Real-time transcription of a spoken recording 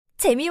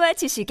재미와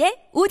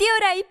지식의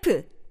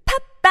오디오라이프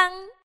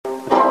팝빵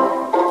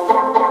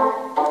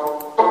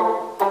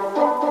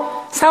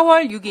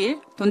 4월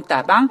 6일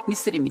돈다방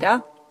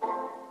미쓰리입니다.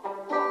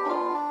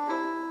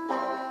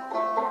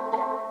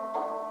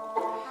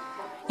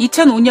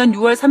 (2005년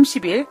 6월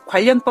 30일)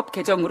 관련법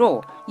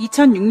개정으로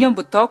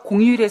 2006년부터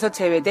공휴일에서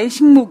제외된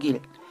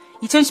식목일,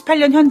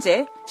 2018년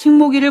현재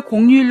식목일을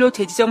공휴일로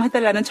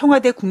재지정해달라는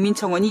청와대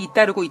국민청원이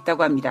잇따르고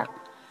있다고 합니다.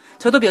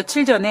 저도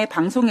며칠 전에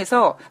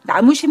방송에서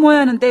나무 심어야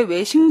하는데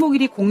왜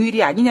식목일이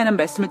공휴일이 아니냐는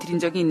말씀을 드린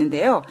적이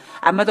있는데요.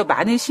 아마도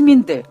많은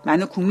시민들,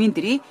 많은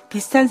국민들이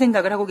비슷한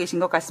생각을 하고 계신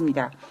것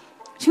같습니다.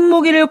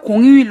 식목일을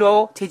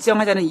공휴일로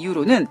재지정하자는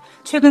이유로는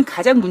최근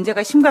가장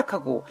문제가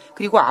심각하고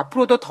그리고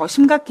앞으로도 더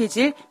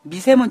심각해질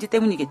미세먼지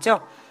때문이겠죠.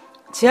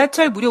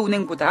 지하철 무료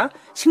운행보다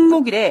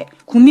식목일에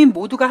국민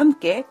모두가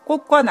함께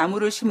꽃과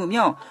나무를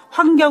심으며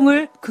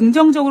환경을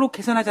긍정적으로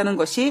개선하자는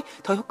것이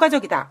더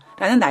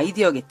효과적이다라는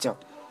아이디어겠죠.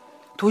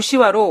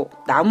 도시화로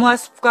나무와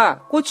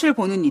숲과 꽃을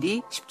보는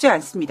일이 쉽지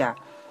않습니다.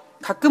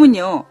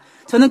 가끔은요,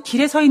 저는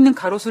길에 서 있는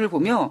가로수를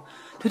보며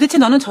도대체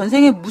너는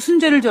전생에 무슨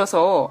죄를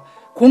져서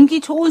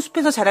공기 좋은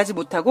숲에서 자라지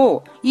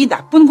못하고 이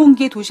나쁜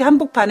공기의 도시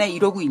한복판에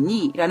이러고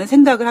있니? 라는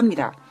생각을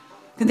합니다.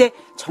 근데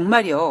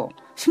정말요,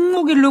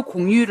 식목일로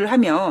공휴일을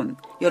하면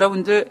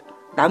여러분들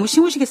나무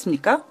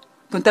심으시겠습니까?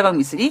 돈다방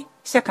미쓰리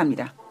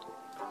시작합니다.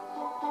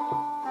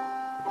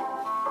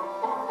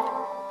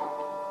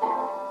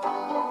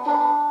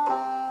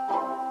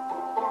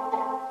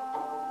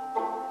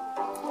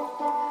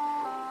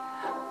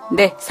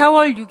 네,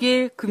 4월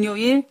 6일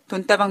금요일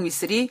돈다방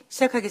미쓰리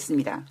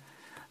시작하겠습니다.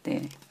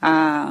 네,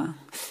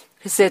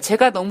 글쎄요,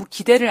 제가 너무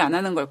기대를 안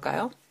하는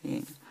걸까요?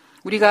 예.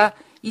 우리가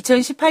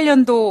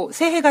 2018년도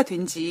새해가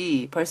된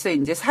지 벌써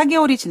이제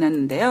 4개월이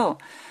지났는데요.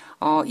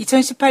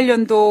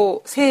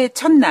 2018년도 새해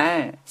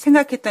첫날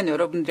생각했던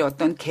여러분들의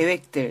어떤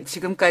계획들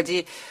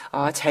지금까지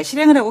잘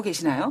실행을 하고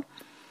계시나요?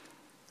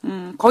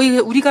 거의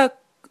우리가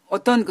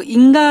어떤 그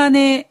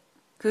인간의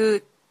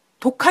그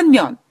독한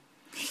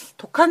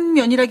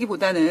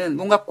면이라기보다는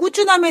뭔가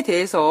꾸준함에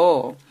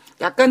대해서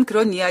약간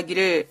그런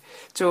이야기를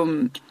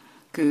좀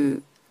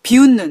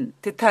비웃는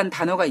듯한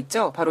단어가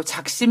있죠. 바로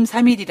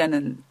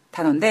작심삼일이라는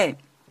단어인데,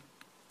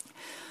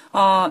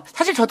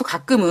 사실 저도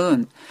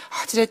가끔은,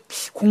 진짜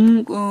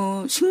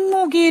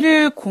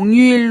식목일을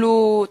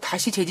공휴일로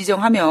다시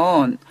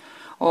재지정하면,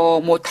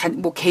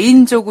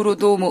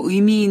 개인적으로도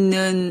의미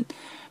있는,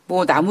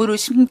 나무를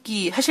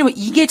심기, 사실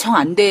이게 정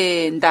안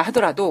된다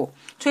하더라도,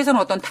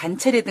 최소한 어떤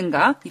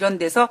단체라든가, 이런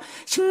데서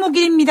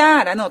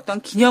식목일입니다! 라는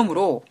어떤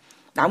기념으로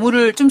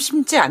나무를 좀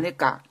심지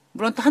않을까.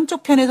 물론 또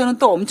한쪽 편에서는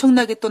또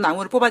엄청나게 또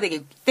나무를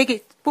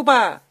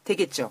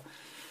뽑아대겠죠.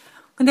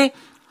 근데,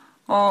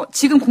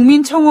 지금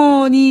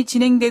국민청원이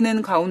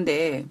진행되는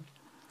가운데,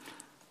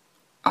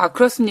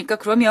 그렇습니까?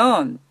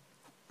 그러면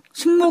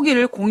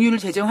식목일을 공휴일을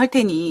제정할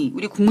테니,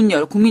 우리 국민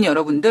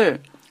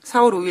여러분들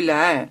 4월 5일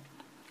날,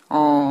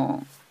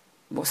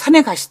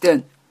 산에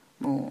가시든,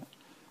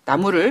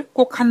 나무를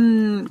꼭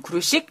한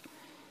그루씩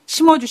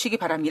심어주시기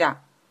바랍니다.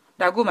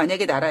 라고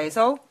만약에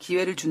나라에서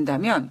기회를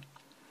준다면,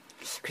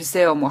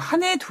 글쎄요,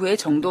 한 해, 두 해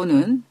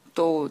정도는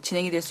또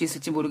진행이 될 수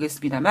있을지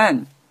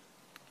모르겠습니다만,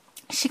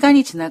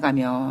 시간이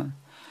지나가면,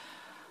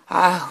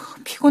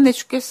 피곤해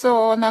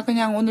죽겠어. 나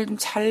그냥 오늘 좀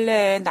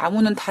잘래.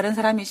 나무는 다른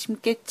사람이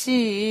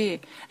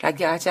심겠지.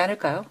 라게 하지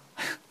않을까요?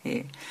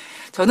 예.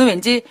 저는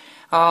왠지,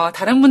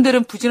 다른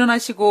분들은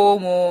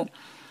부지런하시고,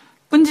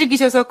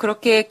 끈질기셔서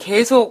그렇게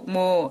계속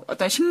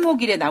어떤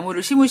식목일에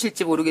나무를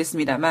심으실지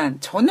모르겠습니다만,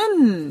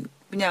 저는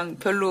그냥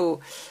별로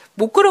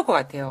못 그럴 것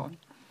같아요.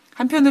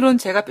 한편으론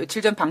제가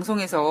며칠 전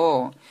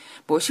방송에서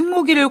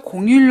식목일을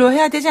공휴일로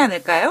해야 되지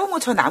않을까요?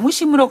 저 나무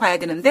심으러 가야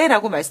되는데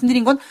라고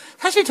말씀드린 건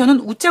사실 저는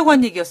웃자고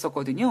한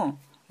얘기였었거든요.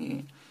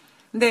 예.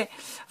 근데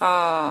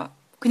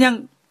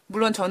그냥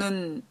물론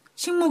저는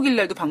식목일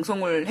날도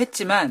방송을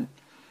했지만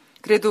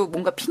그래도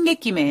뭔가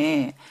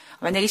핑계김에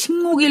만약에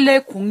식목일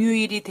날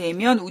공휴일이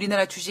되면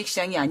우리나라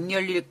주식시장이 안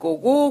열릴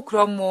거고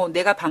그럼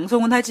내가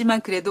방송은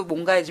하지만 그래도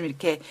뭔가 좀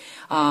이렇게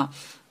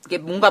이게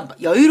뭔가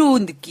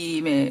여유로운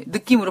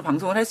느낌으로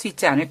방송을 할 수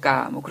있지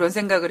않을까, 그런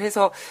생각을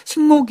해서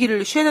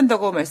식목일을 쉬어야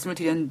된다고 말씀을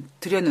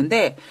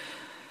드렸는데,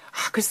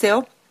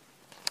 글쎄요.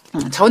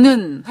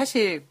 저는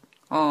사실,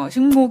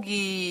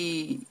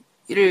 식목일을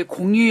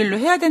공휴일로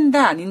해야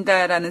된다,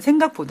 아닌다라는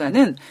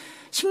생각보다는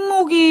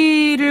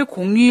식목일을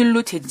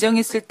공휴일로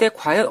제정했을 때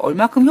과연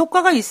얼마큼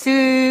효과가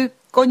있을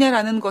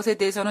거냐라는 것에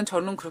대해서는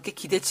저는 그렇게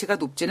기대치가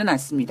높지는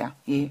않습니다.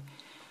 예.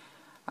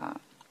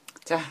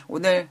 자,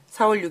 오늘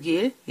 4월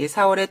 6일,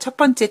 4월의 첫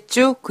번째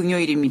주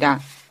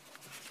금요일입니다.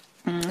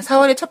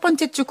 4월의 첫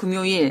번째 주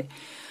금요일,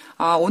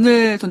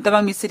 오늘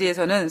돈다방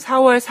미쓰리에서는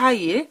 4월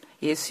 4일,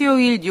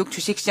 수요일 뉴욕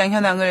주식시장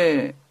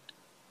현황을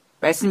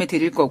말씀해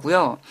드릴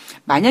거고요.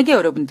 만약에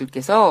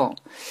여러분들께서,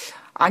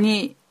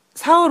 4월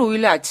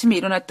 5일 아침에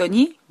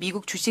일어났더니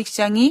미국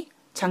주식시장이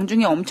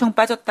장중에 엄청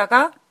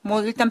빠졌다가,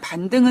 일단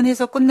반등은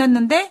해서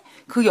끝났는데,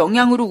 그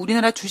영향으로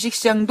우리나라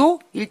주식시장도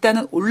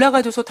일단은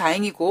올라가줘서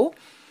다행이고,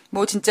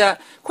 뭐 진짜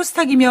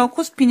코스닥이며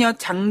코스피며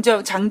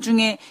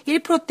장중에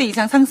 1%대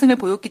이상 상승을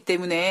보였기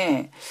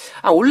때문에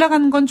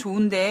올라가는 건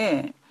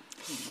좋은데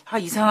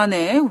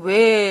이상하네.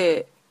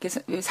 왜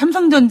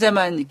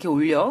삼성전자만 이렇게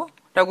올려?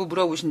 라고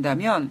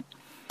물어보신다면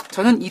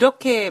저는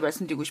이렇게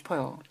말씀드리고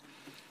싶어요.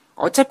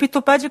 어차피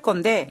또 빠질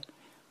건데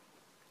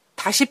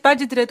다시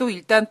빠지더라도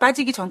일단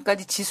빠지기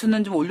전까지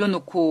지수는 좀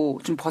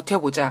올려놓고 좀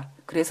버텨보자.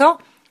 그래서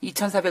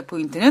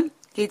 2400포인트는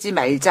깨지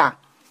말자.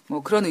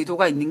 뭐 그런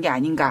의도가 있는 게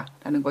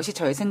아닌가라는 것이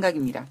저의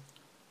생각입니다.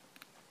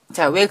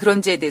 자, 왜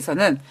그런지에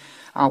대해서는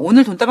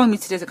오늘 돈다방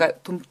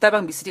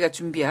미스리가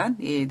준비한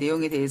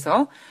내용에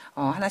대해서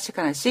하나씩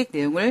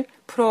내용을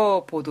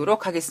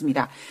풀어보도록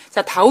하겠습니다.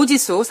 자,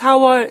 다우지수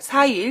 4월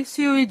 4일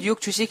수요일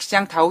뉴욕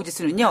주식시장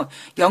다우지수는요.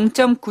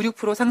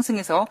 0.96%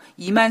 상승해서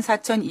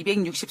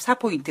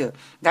 24,264포인트,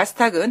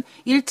 나스닥은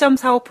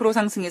 1.45%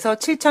 상승해서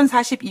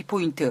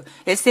 7,042포인트,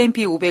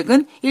 S&P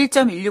 500은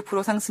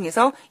 1.16%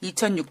 상승해서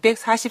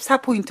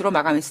 2,644포인트로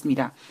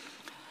마감했습니다.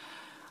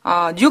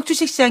 뉴욕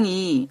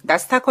주식시장이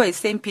나스닥과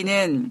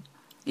S&P는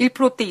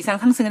 1%대 이상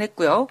상승을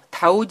했고요.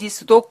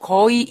 다우지수도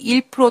거의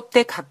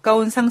 1%대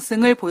가까운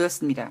상승을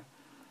보였습니다.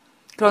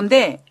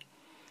 그런데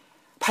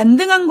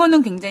반등한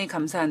거는 굉장히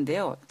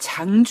감사한데요.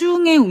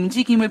 장중의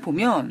움직임을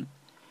보면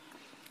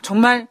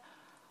정말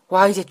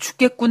이제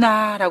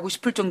죽겠구나라고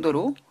싶을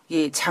정도로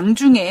장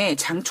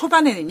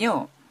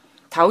초반에는요.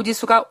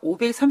 다우지수가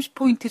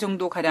 530포인트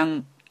정도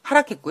가량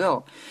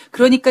하락했고요.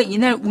 그러니까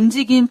이날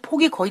움직인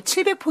폭이 거의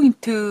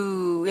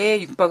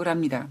 700포인트에 육박을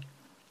합니다.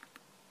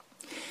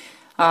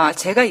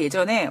 제가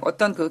예전에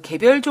어떤 그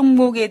개별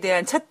종목에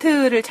대한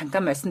차트를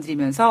잠깐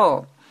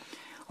말씀드리면서,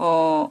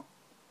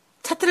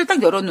 차트를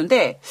딱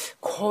열었는데,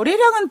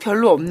 거래량은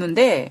별로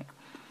없는데,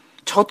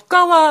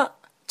 저가와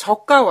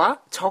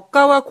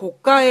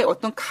고가의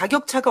어떤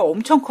가격 차가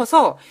엄청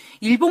커서,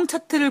 일봉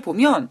차트를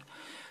보면,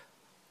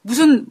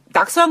 무슨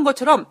낙서한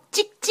것처럼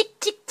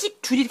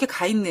찍찍찍찍 줄이 이렇게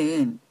가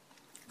있는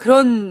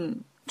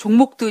그런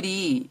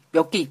종목들이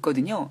몇 개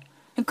있거든요.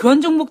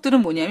 그런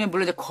종목들은 뭐냐면,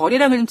 물론 이제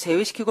거래량을 좀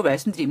제외시키고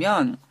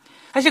말씀드리면,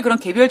 사실 그런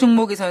개별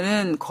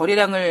종목에서는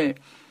거래량을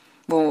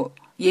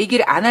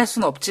얘기를 안 할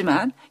수는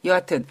없지만,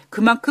 여하튼,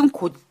 그만큼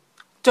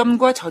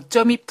고점과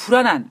저점이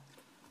불안한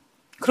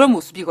그런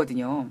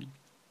모습이거든요.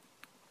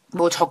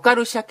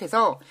 저가로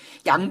시작해서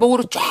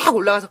양봉으로 쫙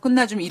올라가서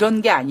끝나좀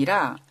이런 게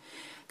아니라,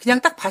 그냥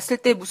딱 봤을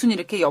때 무슨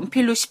이렇게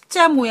연필로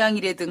십자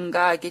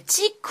모양이라든가, 이렇게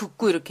찍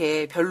긋고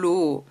이렇게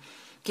별로,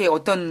 이게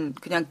어떤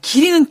그냥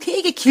길이는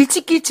되게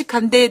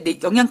길쭉길쭉한데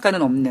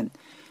영양가는 없는.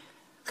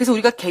 그래서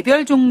우리가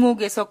개별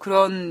종목에서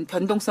그런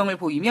변동성을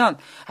보이면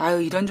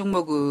이런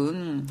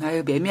종목은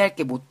매매할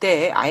게 못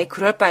돼.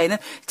 그럴 바에는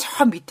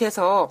저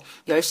밑에서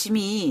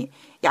열심히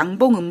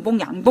양봉 음봉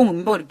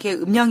이렇게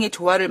음양의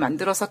조화를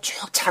만들어서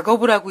쭉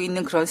작업을 하고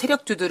있는 그런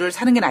세력주들을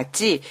사는 게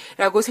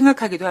낫지라고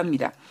생각하기도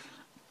합니다.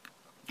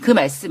 그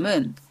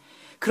말씀은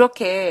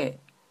그렇게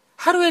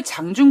하루의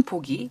장중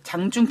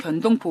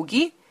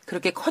변동폭이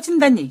그렇게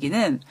커진다는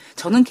얘기는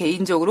저는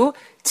개인적으로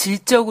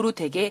질적으로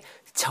되게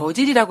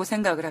저질이라고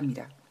생각을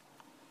합니다.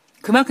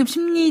 그만큼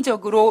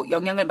심리적으로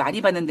영향을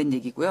많이 받는다는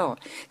얘기고요.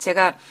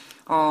 제가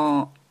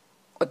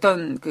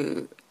어떤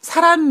그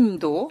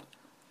사람도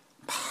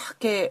막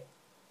이렇게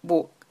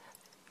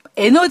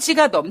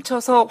에너지가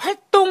넘쳐서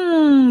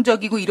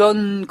활동적이고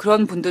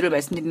그런 분들을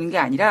말씀드리는 게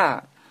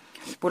아니라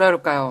뭐라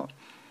그럴까요?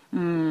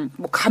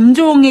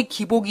 감정의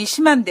기복이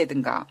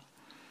심한다든가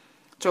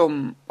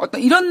좀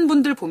어떤 이런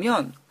분들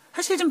보면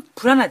사실 좀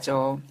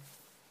불안하죠.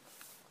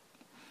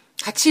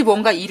 같이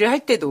뭔가 일을 할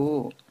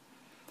때도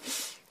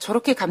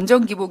저렇게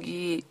감정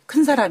기복이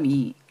큰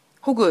사람이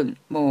혹은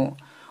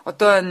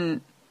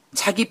어떠한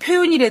자기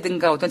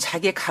표현이라든가 어떤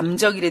자기의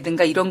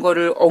감정이라든가 이런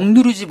거를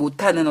억누르지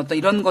못하는 어떤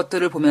이런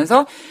것들을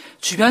보면서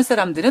주변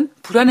사람들은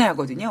불안해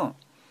하거든요.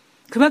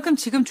 그만큼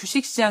지금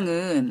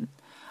주식시장은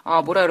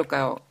뭐라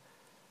그럴까요?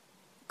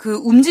 그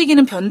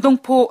움직이는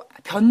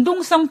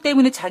변동성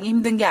때문에 장이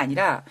힘든 게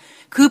아니라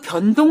그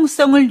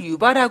변동성을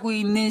유발하고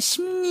있는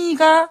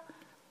심리가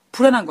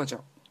불안한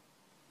거죠.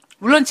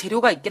 물론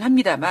재료가 있긴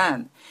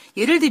합니다만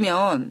예를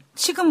들면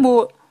지금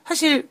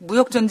사실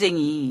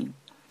무역전쟁이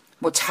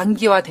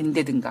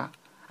장기화된다든가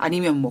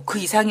아니면 그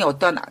이상의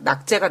어떤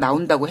낙제가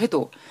나온다고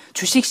해도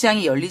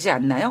주식시장이 열리지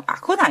않나요?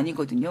 그건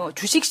아니거든요.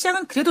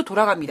 주식시장은 그래도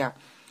돌아갑니다.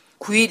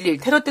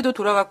 9.11 테러 때도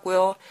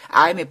돌아갔고요.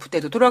 IMF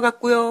때도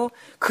돌아갔고요.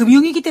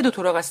 금융위기 때도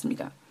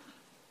돌아갔습니다.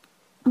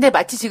 근데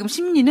마치 지금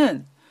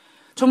심리는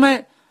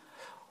정말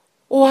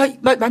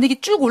만약에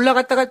쭉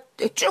올라갔다가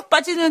쭉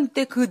빠지는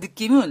때 그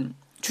느낌은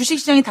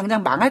주식시장이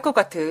당장 망할 것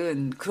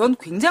같은 그런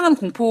굉장한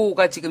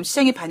공포가 지금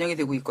시장에 반영이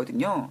되고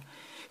있거든요.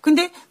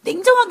 근데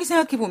냉정하게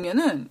생각해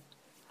보면은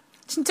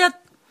진짜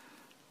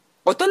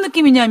어떤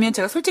느낌이냐면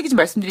제가 솔직히 좀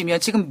말씀드리면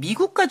지금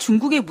미국과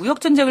중국의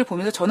무역전쟁을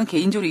보면서 저는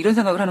개인적으로 이런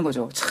생각을 하는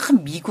거죠.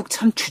 참 미국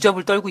참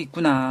주접을 떨고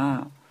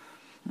있구나.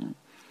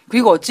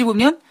 그리고 어찌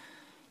보면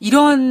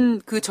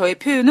이런 저의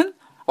표현은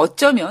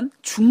어쩌면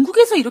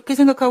중국에서 이렇게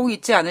생각하고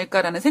있지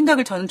않을까라는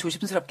생각을 저는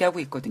조심스럽게 하고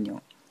있거든요.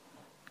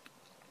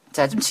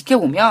 자, 좀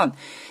지켜보면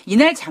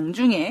이날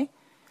장중에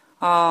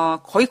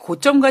거의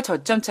고점과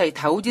저점 차이,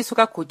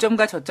 다우지수가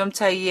고점과 저점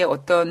차이의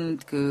어떤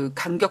그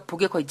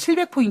간격폭이 거의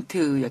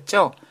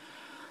 700포인트였죠.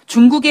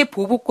 중국의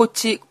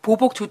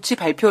보복 조치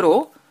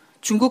발표로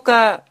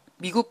중국과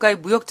미국과의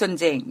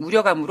무역전쟁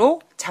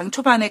우려감으로 장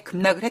초반에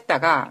급락을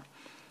했다가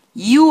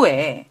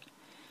이후에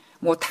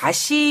뭐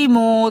다시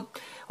뭐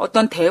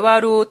어떤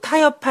대화로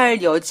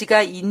타협할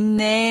여지가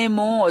있네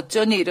뭐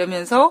어쩌니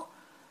이러면서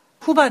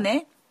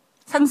후반에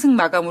상승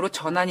마감으로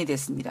전환이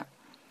됐습니다.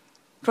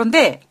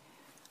 그런데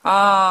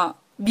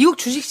미국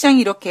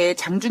주식시장이 이렇게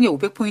장중에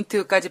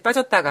 500포인트까지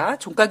빠졌다가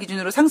종가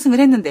기준으로 상승을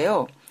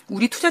했는데요.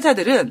 우리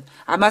투자자들은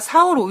아마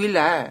 4월 5일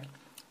날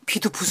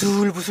비도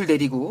부슬부슬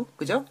내리고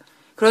그죠?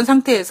 그런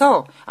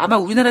상태에서 아마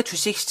우리나라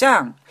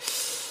주식시장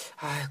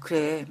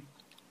그래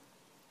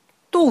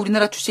또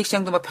우리나라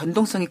주식시장도 막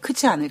변동성이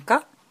크지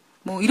않을까?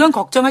 뭐 이런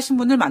걱정하신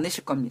분들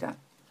많으실 겁니다.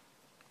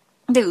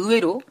 근데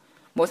의외로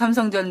뭐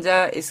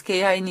삼성전자,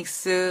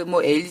 SK하이닉스,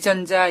 뭐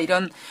LG전자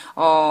이런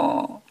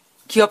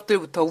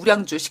기업들부터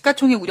우량주,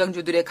 시가총액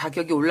우량주들의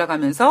가격이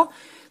올라가면서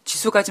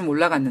지수가 좀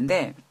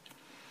올라갔는데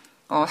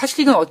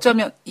사실 이건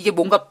어쩌면 이게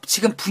뭔가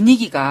지금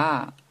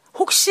분위기가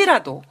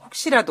혹시라도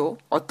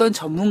어떤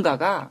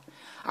전문가가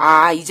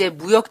이제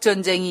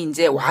무역전쟁이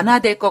이제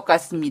완화될 것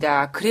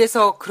같습니다.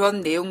 그래서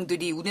그런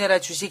내용들이 우리나라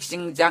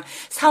주식시장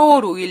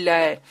 4월 5일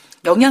날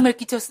영향을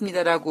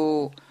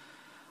끼쳤습니다라고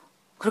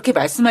그렇게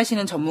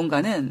말씀하시는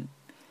전문가는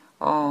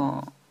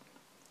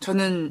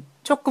저는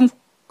조금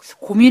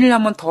고민을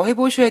한번 더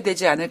해보셔야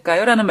되지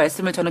않을까요? 라는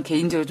말씀을 저는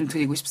개인적으로 좀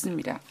드리고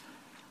싶습니다.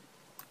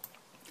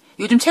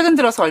 요즘 최근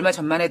들어서 얼마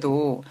전만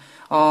해도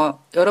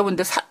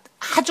여러분들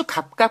아주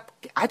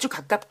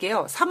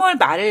가깝게요. 3월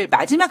말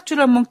마지막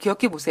주를 한번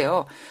기억해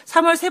보세요.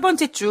 3월 세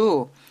번째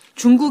주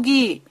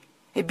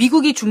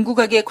미국이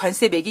중국에게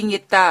관세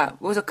매기겠다.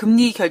 그래서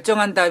금리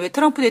결정한 다음에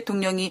트럼프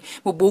대통령이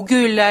뭐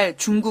목요일 날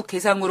중국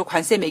대상으로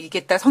관세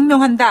매기겠다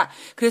성명한다.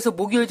 그래서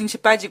목요일 증시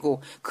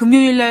빠지고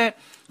금요일 날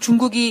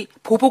중국이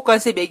보복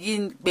관세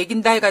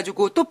매긴다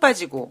해가지고 또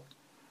빠지고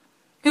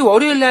그리고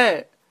월요일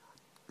날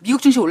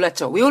미국 증시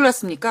올랐죠. 왜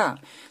올랐습니까?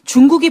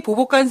 중국이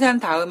보복 관세한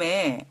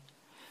다음에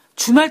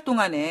주말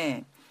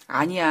동안에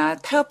아니야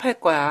타협할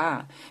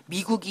거야.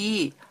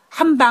 미국이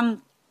한 방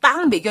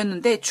빵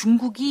매겼는데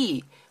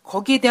중국이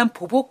거기에 대한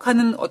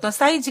보복하는 어떤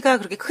사이즈가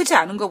그렇게 크지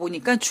않은 거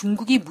보니까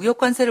중국이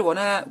무역전쟁을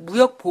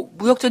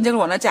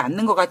원하지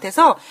않는 것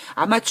같아서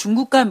아마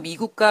중국과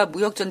미국과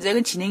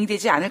무역전쟁은 진행이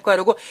되지 않을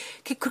거라고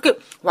그렇게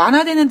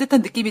완화되는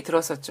듯한 느낌이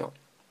들었었죠.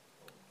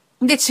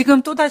 근데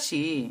지금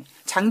또다시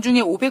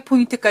장중에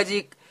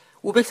 500포인트까지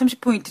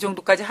 530포인트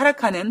정도까지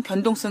하락하는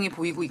변동성이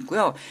보이고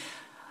있고요.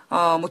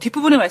 뭐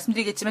뒷부분에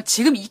말씀드리겠지만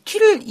지금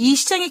이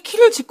시장의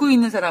키를 짚고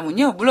있는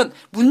사람은요. 물론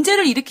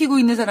문제를 일으키고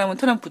있는 사람은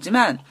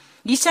트럼프지만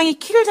이 시장이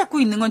키를 잡고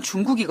있는 건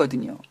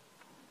중국이거든요.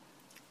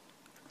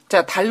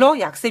 자, 달러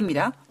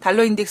약세입니다.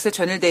 달러 인덱스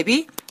전일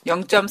대비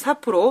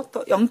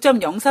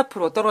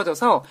 0.04%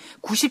 떨어져서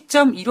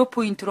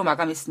 90.15포인트로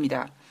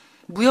마감했습니다.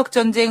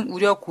 무역전쟁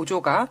우려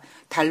고조가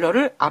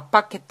달러를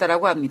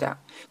압박했다라고 합니다.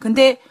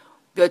 근데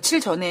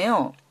며칠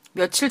전에도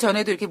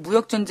이렇게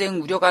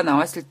무역전쟁 우려가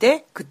나왔을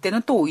때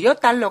그때는 또 오히려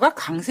달러가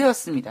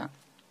강세였습니다.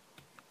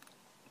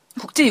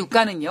 국제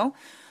유가는요.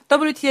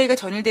 WTI가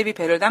전일 대비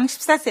배럴당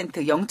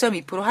 14센트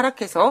 0.2%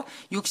 하락해서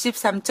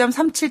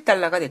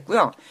 63.37달러가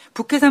됐고요.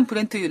 북해산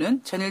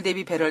브렌트유는 전일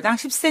대비 배럴당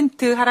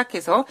 10센트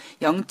하락해서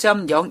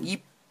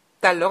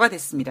 0.02달러가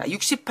됐습니다.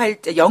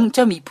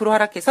 0.2%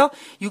 하락해서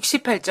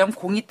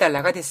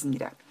 68.02달러가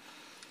됐습니다.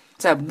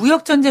 자,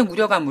 무역전쟁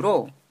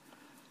우려감으로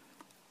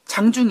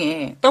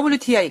장중에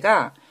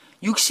WTI가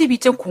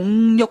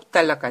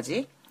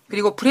 62.06달러까지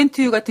그리고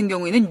브렌트유 같은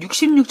경우에는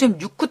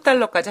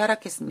 66.69달러까지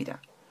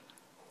하락했습니다.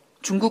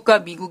 중국과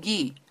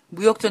미국이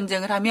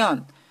무역전쟁을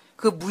하면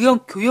그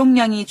무역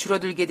교역량이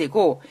줄어들게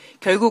되고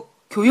결국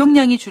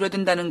교역량이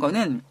줄어든다는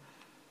거는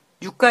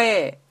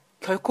유가에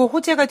결코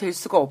호재가 될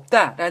수가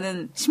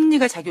없다라는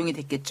심리가 작용이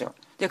됐겠죠.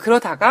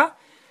 그러다가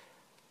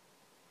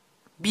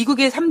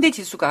미국의 3대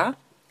지수가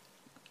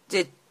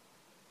이제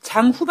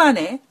장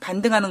후반에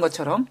반등하는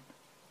것처럼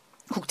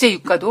국제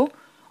유가도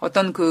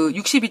어떤 그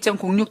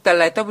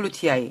 62.06달러의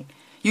WTI,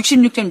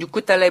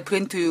 66.69달러의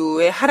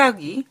브렌트유의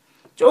하락이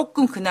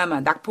조금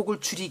그나마 낙폭을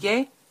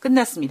줄이게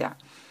끝났습니다.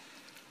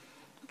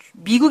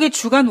 미국의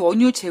주간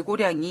원유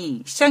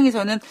재고량이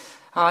시장에서는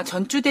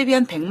전주 대비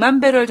한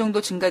 100만 배럴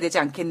정도 증가되지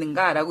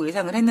않겠는가라고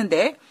예상을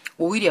했는데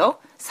오히려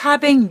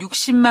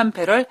 460만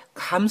배럴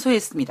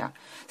감소했습니다.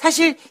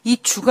 사실 이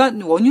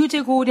주간 원유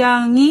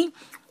재고량이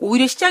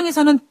오히려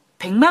시장에서는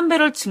 100만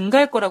배럴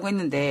증가할 거라고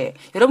했는데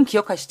여러분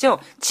기억하시죠?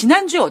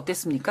 지난주에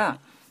어땠습니까?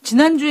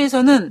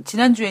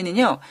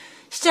 지난주에는요.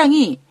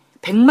 시장이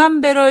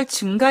 100만 배럴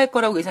증가할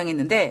거라고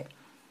예상했는데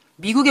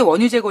미국의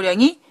원유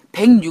재고량이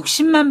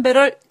 160만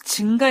배럴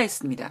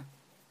증가했습니다.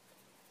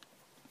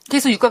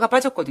 그래서 유가가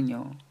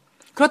빠졌거든요.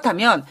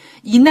 그렇다면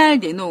이날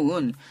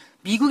내놓은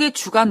미국의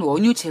주간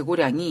원유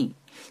재고량이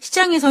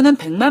시장에서는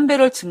 100만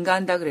배럴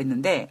증가한다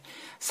그랬는데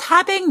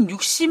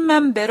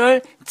 460만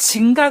배럴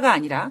증가가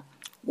아니라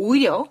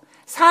오히려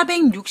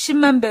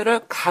 460만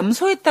배럴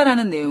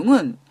감소했다라는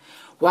내용은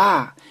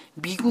와,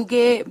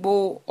 미국의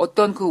뭐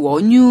어떤 그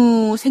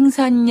원유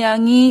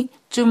생산량이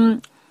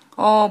좀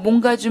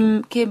뭔가 좀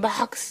이렇게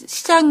막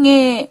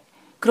시장에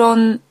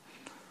그런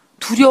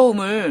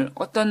두려움을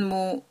어떤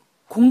뭐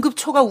공급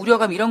초과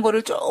우려감 이런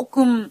거를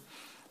조금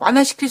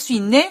완화시킬 수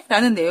있네?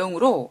 라는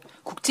내용으로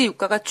국제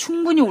유가가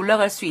충분히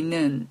올라갈 수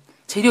있는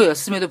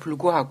재료였음에도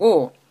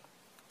불구하고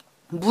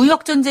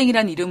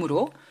무역전쟁이라는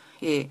이름으로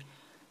예,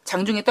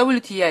 장중에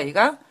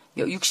WTI가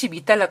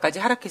 62달러까지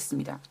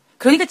하락했습니다.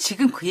 그러니까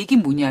지금 그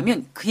얘기는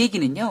뭐냐면 그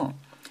얘기는요.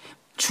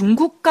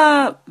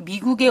 중국과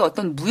미국의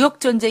어떤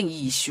무역전쟁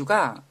이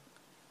이슈가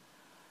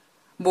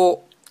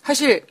뭐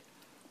사실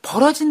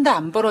벌어진다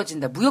안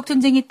벌어진다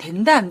무역전쟁이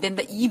된다 안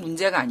된다 이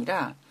문제가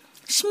아니라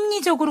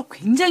심리적으로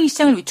굉장히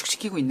시장을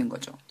위축시키고 있는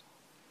거죠.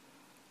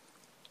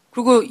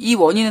 그리고 이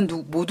원인은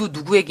모두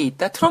누구에게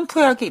있다?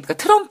 트럼프에게 있다.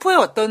 트럼프의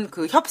어떤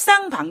그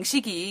협상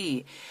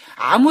방식이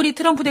아무리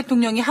트럼프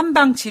대통령이 한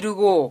방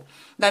지르고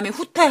그다음에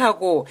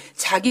후퇴하고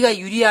자기가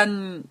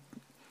유리한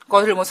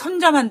것을 뭐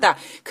선점한다.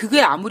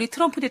 그게 아무리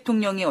트럼프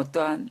대통령의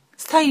어떠한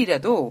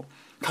스타일이라도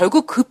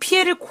결국 그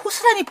피해를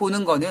고스란히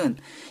보는 거는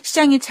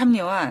시장에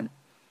참여한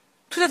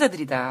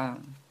투자자들이다.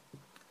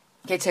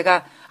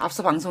 제가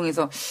앞서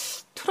방송에서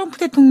트럼프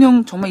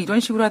대통령 정말 이런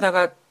식으로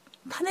하다가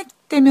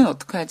탄핵되면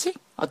어떡하지?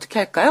 어떻게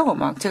할까요?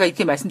 막 제가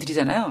이렇게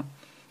말씀드리잖아요.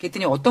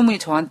 그랬더니 어떤 분이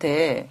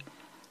저한테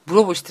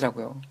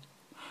물어보시더라고요.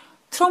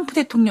 트럼프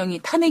대통령이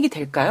탄핵이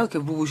될까요? 이렇게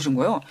물어보시는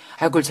거예요.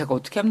 아, 그걸 제가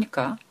어떻게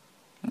합니까?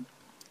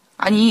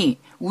 아니,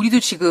 우리도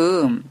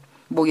지금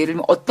뭐 예를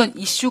들면 어떤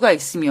이슈가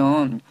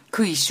있으면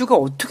그 이슈가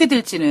어떻게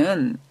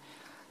될지는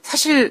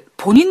사실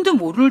본인도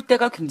모를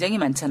때가 굉장히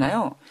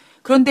많잖아요.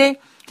 그런데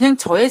그냥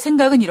저의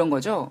생각은 이런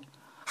거죠.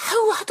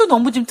 하도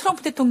너무 지금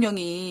트럼프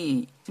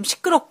대통령이 좀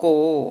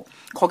시끄럽고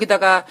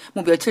거기다가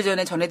뭐 며칠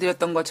전에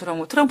전해드렸던 것처럼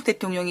뭐 트럼프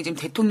대통령이 지금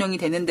대통령이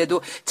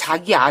됐는데도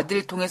자기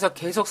아들 통해서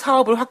계속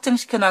사업을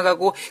확장시켜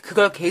나가고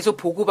그걸 계속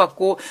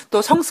보고받고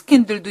또 성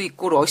스캔들도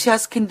있고 러시아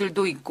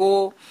스캔들도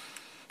있고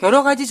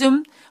여러 가지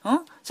좀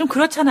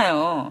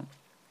그렇잖아요.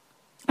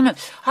 그러면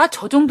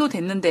저 정도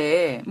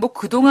됐는데 뭐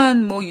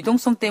그동안 뭐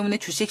유동성 때문에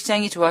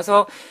주식시장이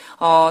좋아서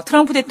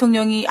트럼프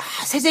대통령이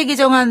세제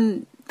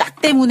개정안 나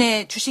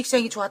때문에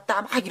주식시장이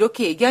좋았다 막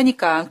이렇게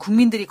얘기하니까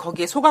국민들이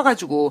거기에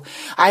속아가지고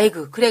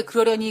아이고 그래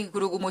그러려니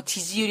그러고 뭐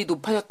지지율이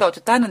높아졌다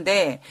어쩌다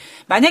하는데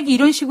만약에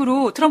이런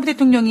식으로 트럼프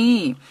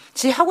대통령이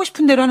지 하고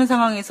싶은 대로 하는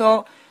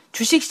상황에서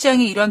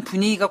주식시장에 이런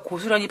분위기가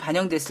고스란히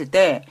반영됐을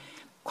때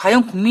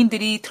과연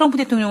국민들이 트럼프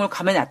대통령을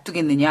가만히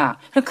놔두겠느냐?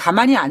 그럼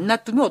가만히 안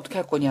놔두면 어떻게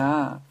할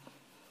거냐?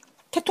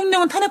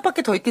 대통령은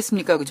탄핵밖에 더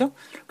있겠습니까? 그죠?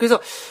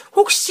 그래서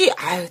혹시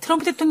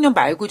트럼프 대통령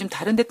말고 좀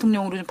다른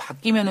대통령으로 좀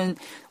바뀌면은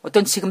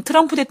어떤 지금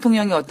트럼프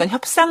대통령의 어떤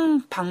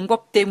협상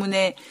방법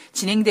때문에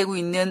진행되고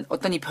있는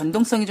어떤 이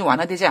변동성이 좀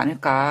완화되지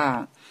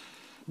않을까?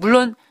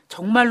 물론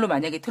정말로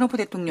만약에 트럼프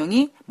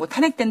대통령이 뭐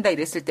탄핵된다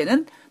이랬을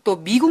때는 또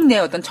미국 내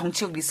어떤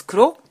정치적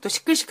리스크로 또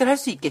시끌시끌할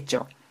수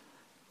있겠죠.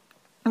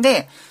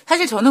 근데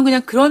사실 저는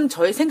그냥 그런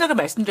저의 생각을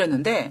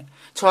말씀드렸는데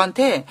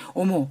저한테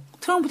어머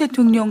트럼프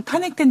대통령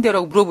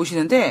탄핵된대라고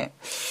물어보시는데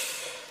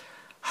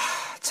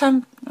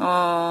참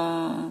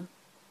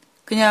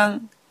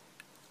그냥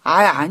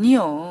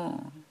아니요.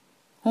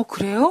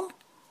 그래요?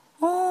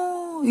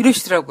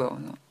 이러시더라고요.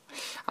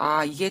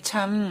 이게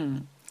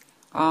참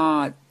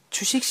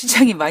주식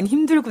시장이 많이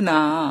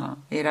힘들구나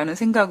라는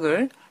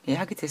생각을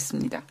하게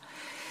됐습니다.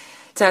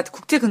 자,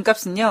 국제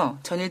금값은요.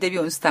 전일 대비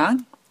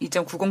온스당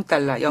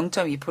 2.90달러,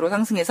 0.2%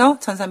 상승해서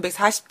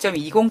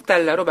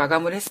 1340.20달러로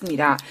마감을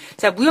했습니다.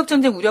 자,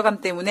 무역전쟁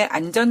우려감 때문에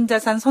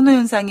안전자산 선호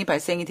현상이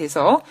발생이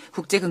돼서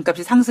국제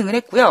금값이 상승을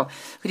했고요.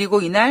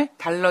 그리고 이날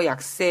달러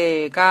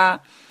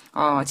약세가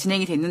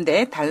진행이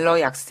됐는데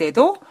달러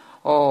약세도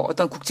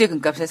어떤 국제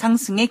금값의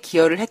상승에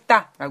기여를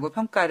했다라고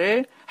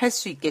평가를 할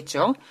수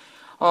있겠죠.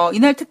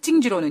 이날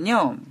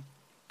특징주로는요.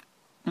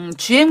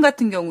 GM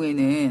같은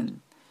경우에는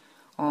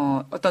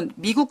어떤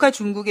미국과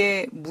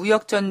중국의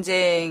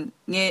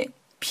무역전쟁에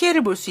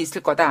피해를 볼 수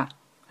있을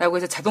거다라고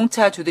해서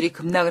자동차주들이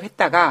급락을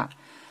했다가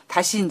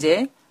다시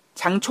이제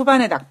장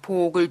초반에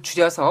낙폭을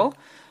줄여서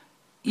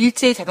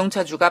일제히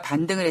자동차주가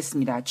반등을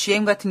했습니다.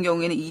 GM 같은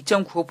경우에는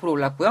 2.95%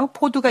 올랐고요.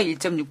 포드가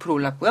 1.6%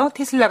 올랐고요.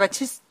 테슬라가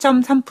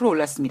 7.3%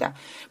 올랐습니다.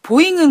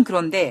 보잉은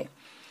그런데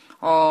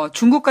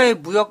중국과의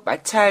무역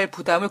마찰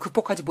부담을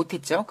극복하지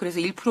못했죠. 그래서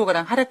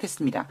 1%가량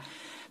하락했습니다.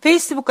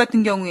 페이스북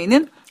같은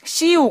경우에는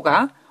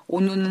CEO가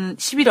오는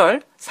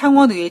 11월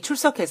상원의회에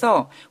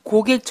출석해서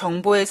고객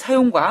정보의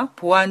사용과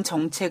보안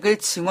정책을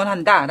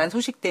증언한다라는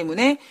소식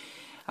때문에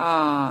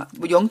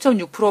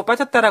 0.6%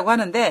 빠졌다라고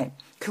하는데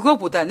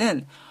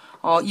그거보다는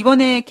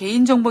이번에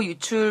개인정보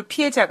유출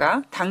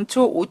피해자가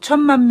당초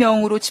 5천만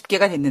명으로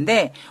집계가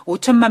됐는데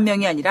 5천만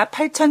명이 아니라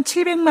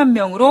 8,700만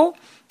명으로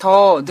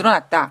더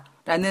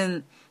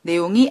늘어났다라는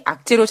내용이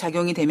악재로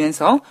작용이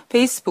되면서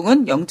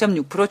페이스북은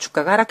 0.6%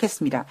 주가가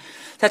하락했습니다.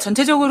 자,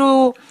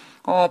 전체적으로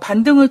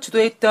반등을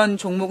주도했던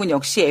종목은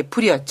역시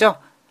애플이었죠.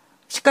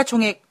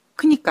 시가총액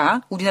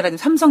크니까 우리나라는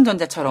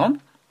삼성전자처럼.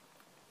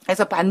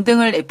 그래서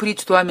반등을 애플이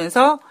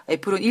주도하면서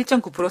애플은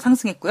 1.9%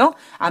 상승했고요.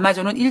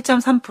 아마존은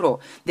 1.3%,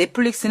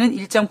 넷플릭스는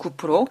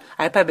 1.9%,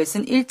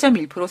 알파벳은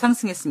 1.1%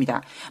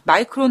 상승했습니다.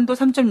 마이크론도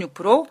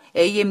 3.6%,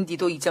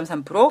 AMD도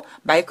 2.3%,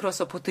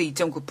 마이크로소프트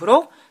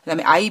 2.9%,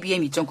 그다음에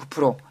IBM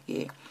 2.9%.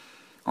 예.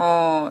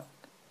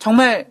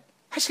 정말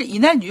사실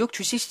이날 뉴욕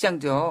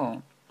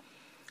주식시장도요.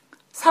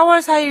 4월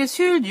 4일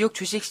수요일 뉴욕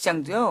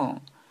주식시장도요.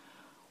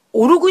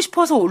 오르고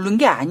싶어서 오른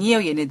게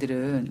아니에요,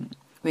 얘네들은.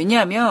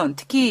 왜냐하면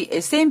특히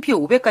S&P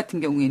 500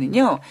 같은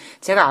경우에는요.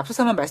 제가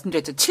앞서서만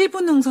말씀드렸죠.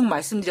 7분 응성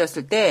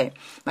말씀드렸을 때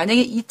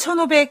만약에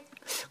 2500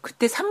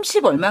 그때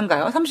 30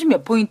 얼마인가요? 30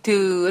 몇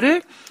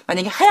포인트를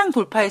만약에 하향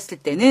돌파했을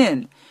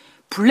때는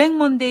블랙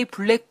먼데이,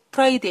 블랙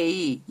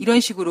프라이데이 이런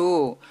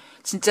식으로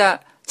진짜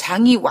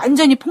장이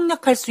완전히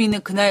폭락할 수 있는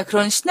그날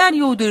그런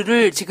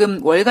시나리오들을 지금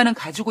월가는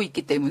가지고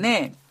있기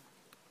때문에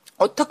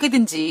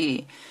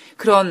어떻게든지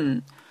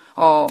그런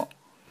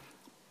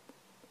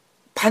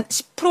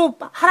 10%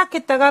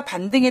 하락했다가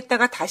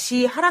반등했다가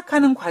다시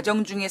하락하는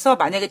과정 중에서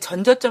만약에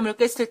전저점을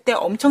깼을 때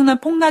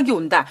엄청난 폭락이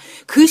온다.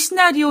 그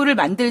시나리오를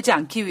만들지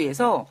않기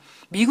위해서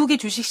미국의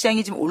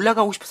주식시장이 지금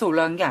올라가고 싶어서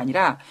올라간 게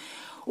아니라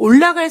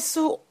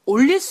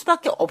올릴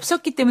수밖에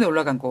없었기 때문에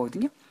올라간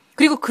거거든요.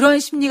 그리고 그런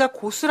심리가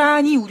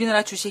고스란히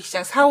우리나라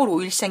주식시장 4월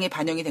 5일 시장에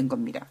반영이 된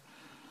겁니다.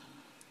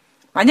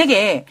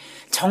 만약에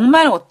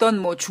정말 어떤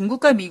뭐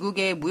중국과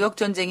미국의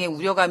무역전쟁의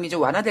우려감이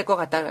좀 완화될 것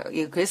같다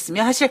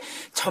그랬으면 사실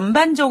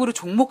전반적으로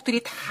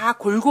종목들이 다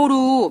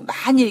골고루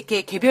많이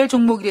이렇게 개별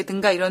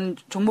종목이라든가 이런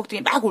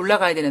종목들이 막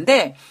올라가야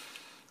되는데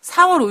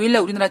 4월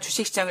 5일날 우리나라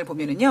주식시장을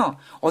보면은요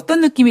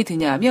어떤 느낌이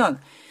드냐 하면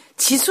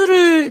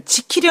지수를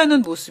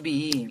지키려는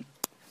모습이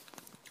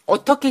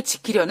어떻게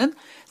지키려는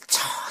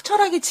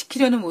처절하게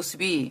지키려는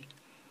모습이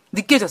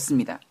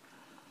느껴졌습니다.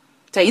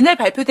 자, 이날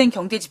발표된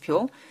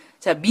경제지표.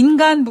 자,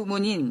 민간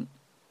부문인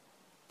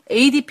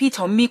ADP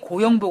전미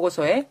고용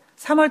보고서에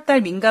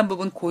 3월달 민간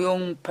부분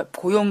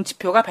고용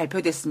지표가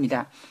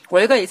발표됐습니다.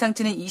 월가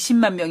예상치는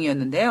 20만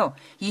명이었는데요.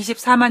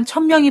 24만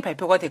 1000명이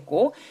발표가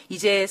됐고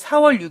이제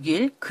 4월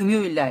 6일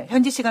금요일날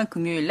현지 시간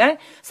금요일날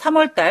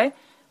 3월달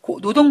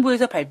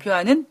노동부에서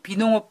발표하는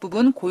비농업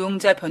부분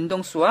고용자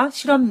변동수와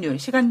실업률,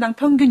 시간당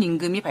평균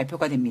임금이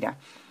발표가 됩니다.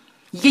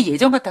 이게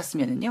예전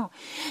같았으면은요,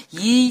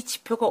 이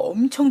지표가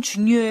엄청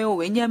중요해요.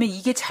 왜냐하면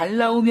이게 잘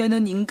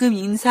나오면은 임금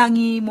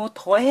인상이 뭐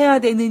더 해야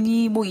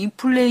되느니, 뭐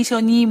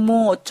인플레이션이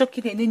뭐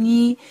어떻게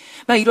되느니,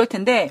 막 이럴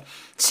텐데,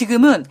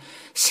 지금은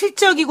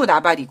실적이고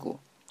나발이고,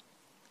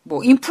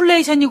 뭐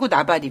인플레이션이고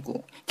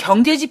나발이고,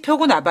 경제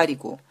지표고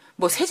나발이고,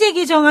 뭐 세제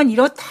개정안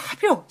이런 다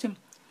필요 없죠.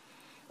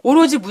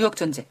 오로지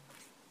무역전쟁.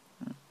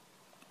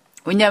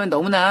 왜냐하면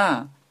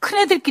너무나 큰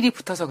애들끼리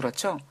붙어서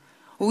그렇죠.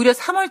 오히려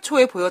 3월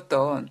초에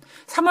보였던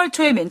 3월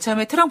초에 맨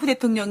처음에 트럼프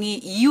대통령이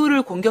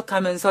EU를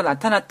공격하면서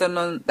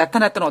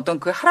나타났던 어떤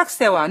그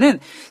하락세와는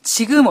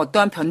지금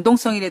어떠한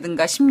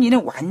변동성이라든가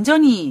심리는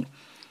완전히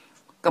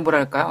그러니까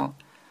뭐랄까요?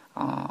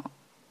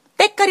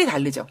 때깔이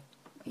다르죠.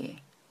 예.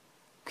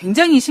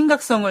 굉장히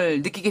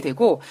심각성을 느끼게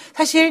되고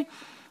사실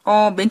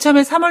맨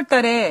처음에 3월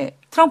달에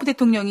트럼프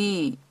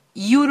대통령이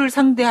EU를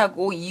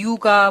상대하고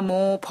EU가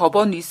뭐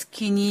법원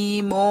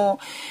위스키니 뭐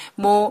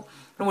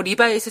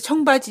리바이스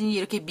청바지니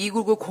이렇게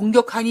미국을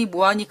공격하니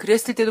뭐하니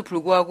그랬을 때도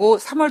불구하고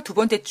 3월 두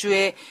번째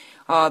주에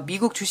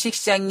미국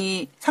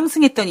주식시장이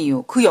상승했던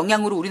이유 그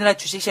영향으로 우리나라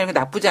주식시장이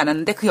나쁘지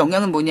않았는데 그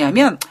영향은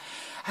뭐냐면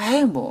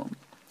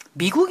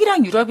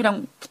미국이랑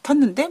유럽이랑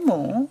붙었는데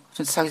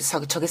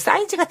저게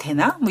사이즈가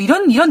되나? 뭐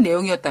이런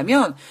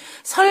내용이었다면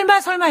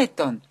설마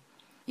했던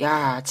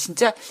야,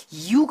 진짜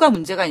EU가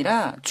문제가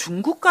아니라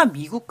중국과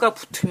미국과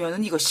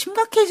붙으면은 이거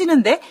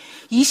심각해지는데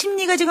이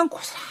심리가 지금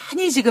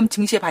고스란히 지금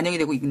증시에 반영이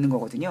되고 있는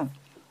거거든요.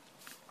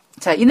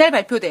 자, 이날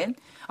발표된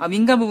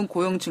민간 부분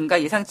고용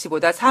증가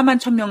예상치보다 4만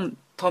 1000명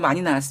더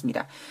많이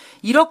나왔습니다.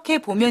 이렇게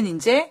보면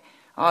이제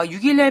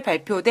 6일날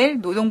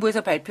발표될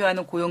노동부에서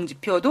발표하는 고용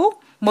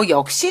지표도 뭐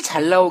역시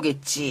잘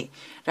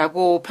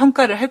나오겠지라고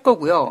평가를 할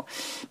거고요.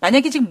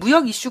 만약에 지금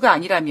무역 이슈가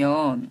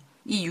아니라면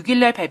이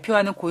 6일날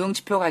발표하는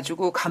고용지표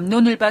가지고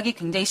갑론을박이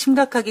굉장히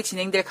심각하게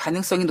진행될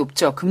가능성이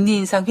높죠. 금리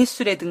인상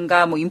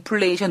횟수라든가 뭐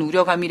인플레이션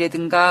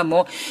우려감이라든가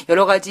뭐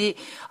여러 가지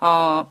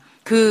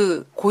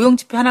그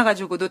고용지표 하나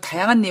가지고도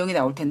다양한 내용이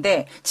나올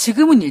텐데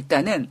지금은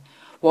일단은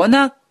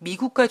워낙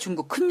미국과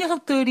중국 큰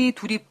녀석들이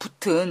둘이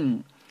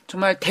붙은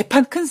정말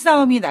대판 큰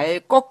싸움이 날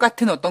것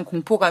같은 어떤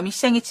공포감이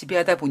시장에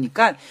지배하다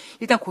보니까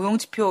일단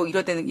고용지표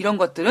이런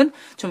것들은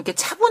좀 이렇게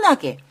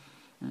차분하게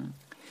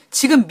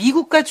지금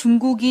미국과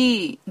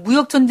중국이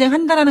무역전쟁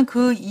한다라는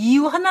그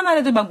이유 하나만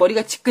해도 막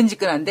머리가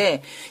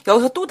지끈지끈한데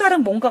여기서 또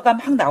다른 뭔가가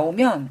막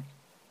나오면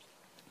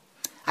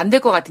안 될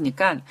것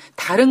같으니까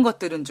다른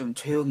것들은 좀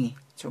조용히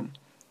좀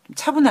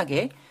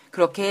차분하게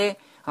그렇게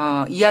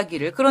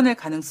이야기를 끌어낼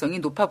가능성이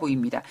높아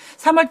보입니다.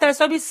 3월달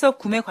서비스업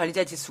구매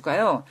관리자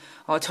지수가요.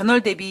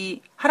 전월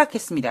대비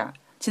하락했습니다.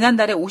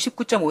 지난달에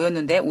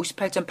 59.5였는데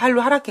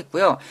 58.8로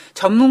하락했고요.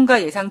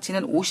 전문가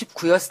예상치는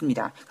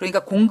 59였습니다.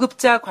 그러니까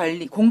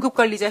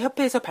공급관리자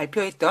협회에서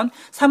발표했던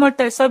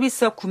 3월달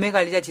서비스업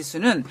구매관리자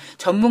지수는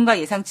전문가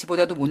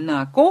예상치보다도 못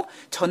나왔고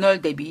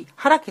전월 대비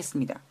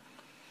하락했습니다.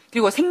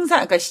 그리고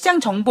그러니까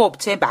시장 정보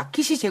업체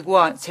마킷이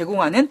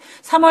제공하는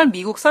 3월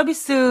미국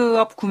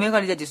서비스업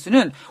구매관리자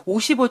지수는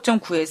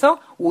 55.9에서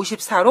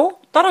 54로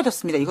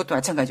떨어졌습니다. 이것도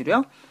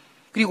마찬가지로요.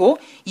 그리고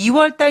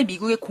 2월달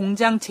미국의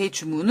공장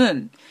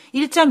재주문은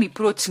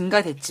 1.2%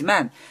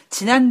 증가됐지만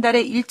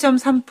지난달에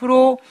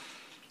 1.3%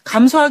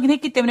 감소하긴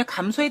했기 때문에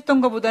감소했던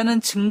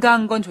것보다는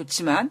증가한 건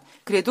좋지만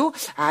그래도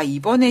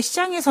이번에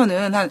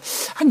시장에서는 한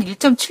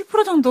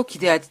 1.7% 정도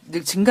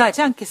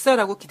증가하지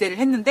않겠어라고 기대를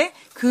했는데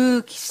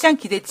그 시장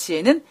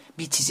기대치에는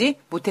미치지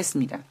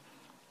못했습니다.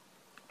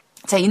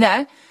 자,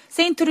 이날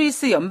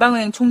세인트루이스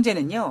연방은행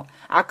총재는요.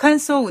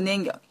 아칸소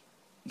은행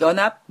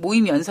연합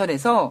모임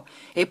연설에서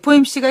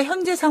FOMC가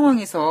현재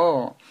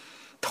상황에서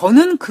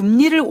더는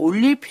금리를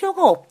올릴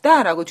필요가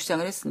없다라고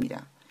주장을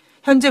했습니다.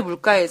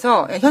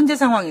 현재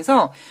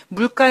상황에서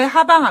물가의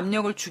하방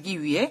압력을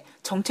주기 위해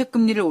정책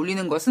금리를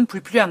올리는 것은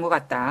불필요한 것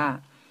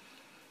같다.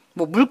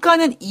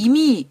 물가는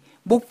이미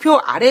목표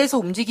아래에서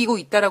움직이고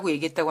있다라고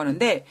얘기했다고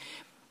하는데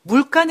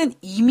물가는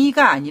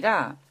이미가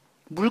아니라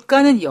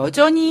물가는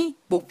여전히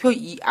목표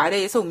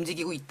아래에서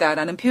움직이고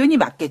있다라는 표현이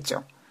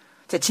맞겠죠.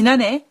 자,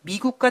 지난해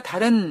미국과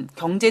다른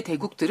경제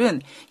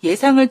대국들은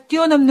예상을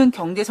뛰어넘는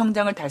경제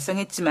성장을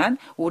달성했지만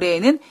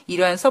올해에는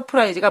이러한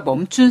서프라이즈가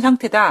멈춘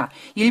상태다.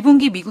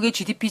 1분기 미국의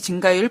GDP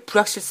증가율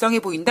불확실성해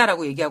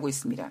보인다라고 얘기하고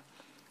있습니다.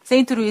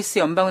 세인트루이스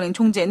연방은행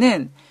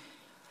총재는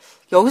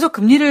여기서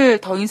금리를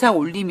더 이상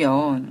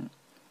올리면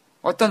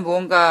어떤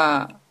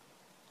무언가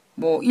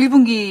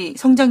 1분기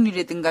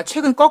성장률이라든가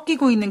최근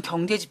꺾이고 있는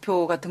경제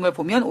지표 같은 걸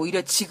보면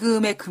오히려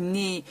지금의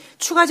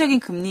추가적인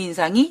금리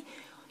인상이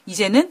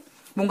이제는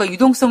뭔가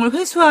유동성을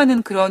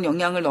회수하는 그런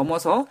영향을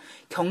넘어서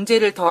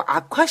경제를 더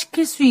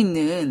악화시킬 수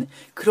있는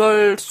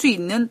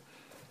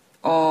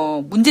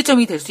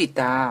문제점이 될 수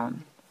있다.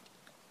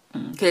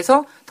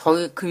 그래서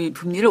더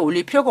금리를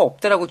올릴 필요가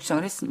없다라고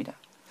주장을 했습니다.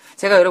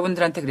 제가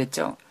여러분들한테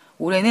그랬죠.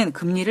 올해는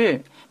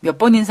금리를 몇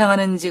번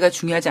인상하는지가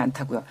중요하지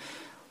않다고요.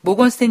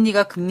 모건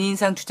스탠리가 금리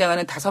인상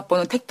주장하는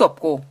 5번은 택도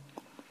없고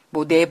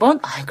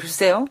 4번?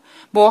 글쎄요.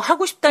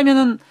 하고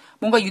싶다면은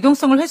뭔가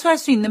유동성을 회수할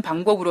수 있는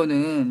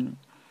방법으로는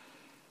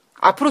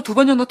앞으로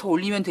 2번 정도 더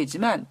올리면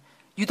되지만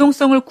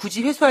유동성을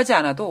굳이 회수하지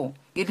않아도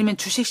예를 들면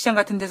주식시장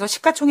같은 데서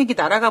시가총액이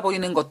날아가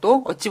버리는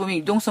것도 어찌 보면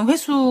유동성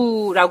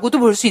회수라고도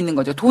볼 수 있는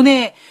거죠.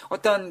 돈의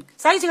어떤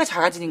사이즈가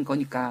작아지는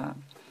거니까.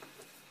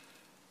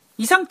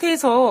 이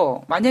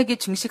상태에서 만약에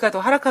증시가 더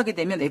하락하게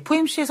되면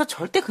FOMC에서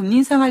절대 금리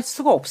인상할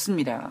수가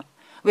없습니다.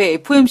 왜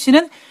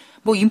FOMC는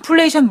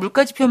인플레이션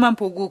물가지표만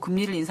보고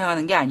금리를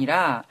인상하는 게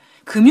아니라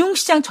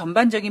금융시장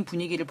전반적인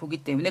분위기를 보기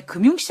때문에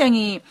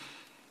금융시장이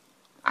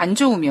안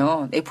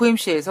좋으면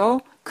FOMC에서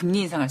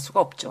금리 인상할 수가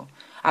없죠.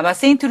 아마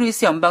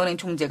세인트루이스 연방은행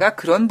총재가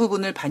그런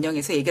부분을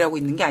반영해서 얘기를 하고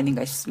있는 게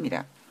아닌가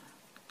싶습니다.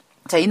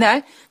 자,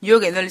 이날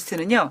뉴욕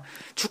애널리스트는요.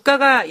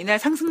 주가가 이날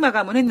상승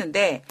마감을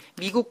했는데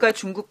미국과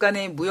중국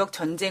간의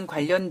무역전쟁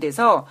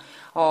관련돼서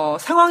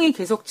상황이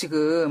계속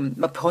지금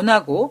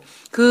변하고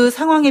그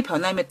상황의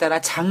변함에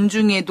따라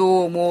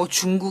장중에도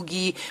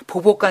중국이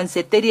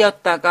보복관세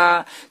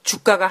때렸다가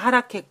주가가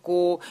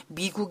하락했고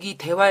미국이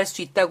대화할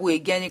수 있다고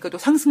얘기하니까 또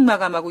상승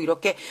마감하고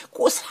이렇게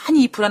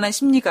고스란히 불안한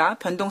심리가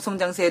변동성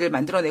장세를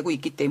만들어내고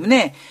있기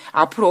때문에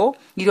앞으로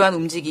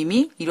이러한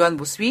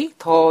모습이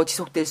더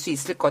지속될 수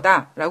있을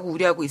거다라고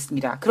우려하고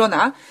있습니다.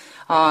 그러나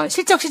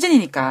실적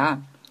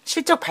시즌이니까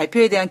실적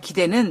발표에 대한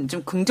기대는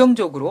좀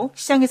긍정적으로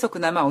시장에서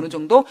그나마 어느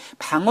정도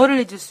방어를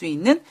해줄 수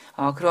있는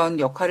그런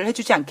역할을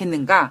해주지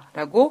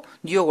않겠는가라고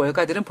뉴욕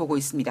월가들은 보고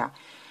있습니다.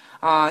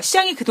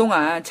 시장이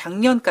그동안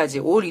작년까지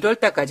올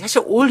 1월달까지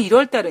사실 올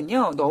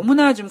 1월달은요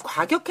너무나 좀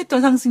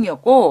과격했던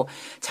상승이었고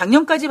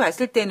작년까지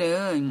봤을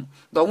때는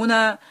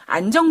너무나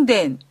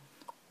안정된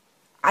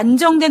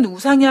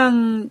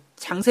우상향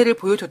장세를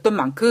보여줬던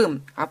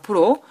만큼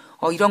앞으로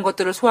이런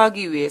것들을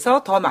소화하기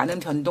위해서 더 많은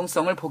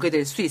변동성을 보게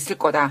될 수 있을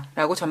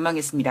거다라고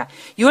전망했습니다.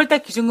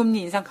 6월달 기준금리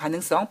인상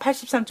가능성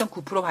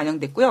 83.9%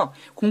 반영됐고요.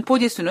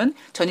 공포지수는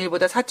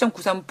전일보다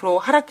 4.93%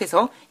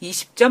 하락해서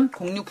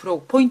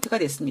 20.06%포인트가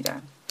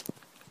됐습니다.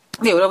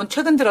 근데 여러분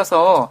최근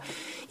들어서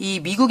이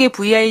미국의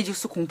VI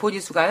지수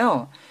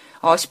공포지수가요.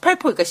 18%,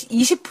 그러니까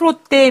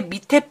 20%대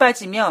밑에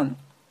빠지면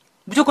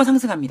무조건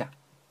상승합니다.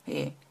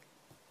 예.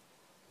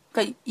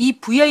 그러니까 이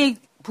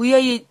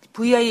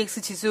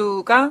VIX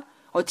지수가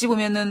어찌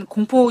보면은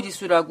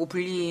공포지수라고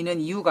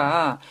불리는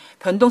이유가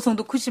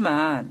변동성도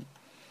크지만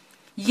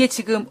이게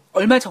지금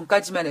얼마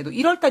전까지만 해도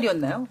 1월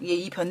달이었나요?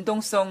 이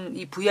변동성,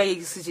 이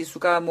VIX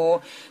지수가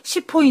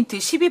 10포인트,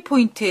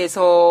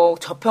 12포인트에서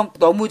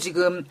너무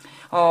지금,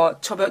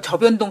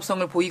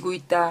 저변동성을 보이고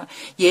있다.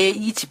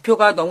 이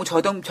지표가 너무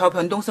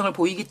저변동성을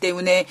보이기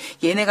때문에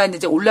얘네가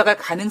이제 올라갈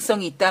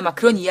가능성이 있다. 막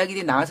그런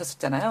이야기들이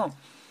나왔었잖아요.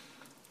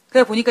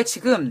 그러다 보니까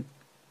지금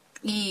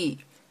이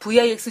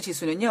VIX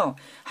지수는요,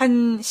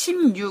 한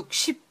 16,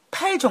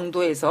 8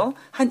 정도에서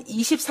한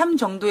 23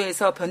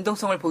 정도에서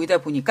변동성을 보이다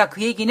보니까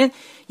그 얘기는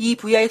이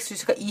VIX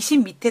지수가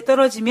 20 밑에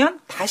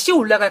떨어지면 다시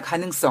올라갈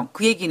가능성.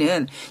 그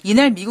얘기는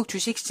이날 미국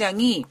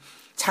주식시장이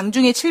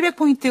장중에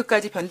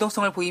 700포인트까지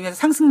변동성을 보이면서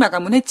상승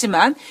마감은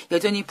했지만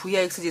여전히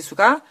VIX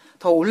지수가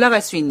더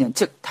올라갈 수 있는,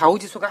 즉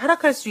다우지수가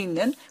하락할 수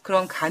있는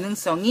그런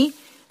가능성이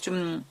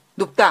좀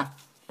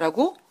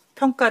높다라고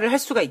평가를 할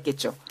수가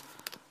있겠죠.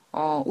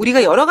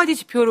 우리가 여러 가지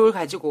지표를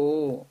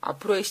가지고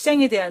앞으로의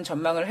시장에 대한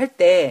전망을 할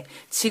때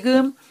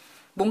지금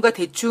뭔가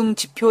대충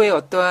지표의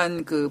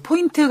어떠한 그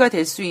포인트가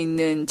될 수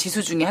있는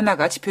지표 중에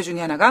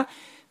하나가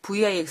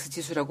VIX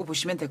지수라고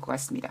보시면 될 것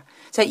같습니다.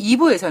 자,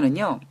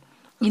 2부에서는요.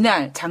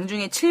 이날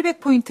장중에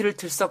 700포인트를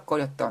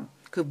들썩거렸던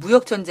그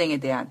무역전쟁에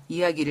대한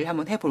이야기를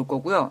한번 해볼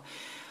거고요.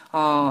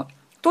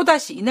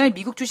 또다시 이날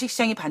미국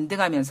주식시장이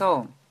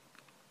반등하면서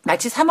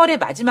마치 3월의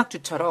마지막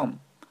주처럼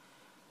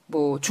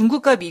뭐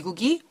중국과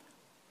미국이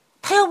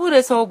타협을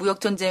해서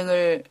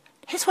무역전쟁을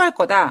해소할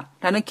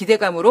거다라는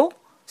기대감으로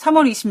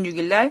 3월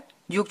 26일 날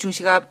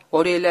뉴욕증시가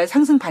월요일 날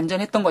상승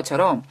반전했던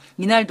것처럼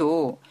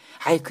이날도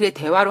그래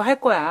대화로 할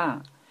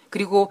거야.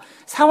 그리고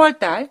 4월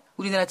달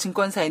우리나라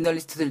증권사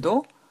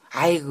애널리스트들도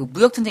그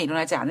무역전쟁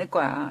일어나지 않을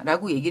거야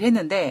라고 얘기를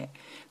했는데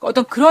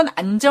어떤 그런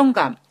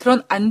안정감,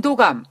 그런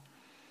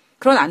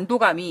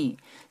안도감이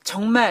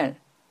정말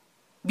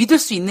믿을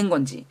수 있는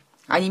건지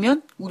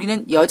아니면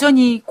우리는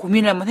여전히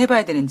고민을 한번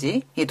해봐야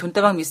되는지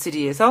돈다방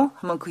미스터리에서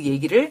한번 그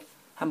얘기를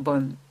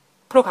한번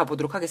풀어가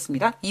보도록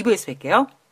하겠습니다. 2부에서 뵐게요.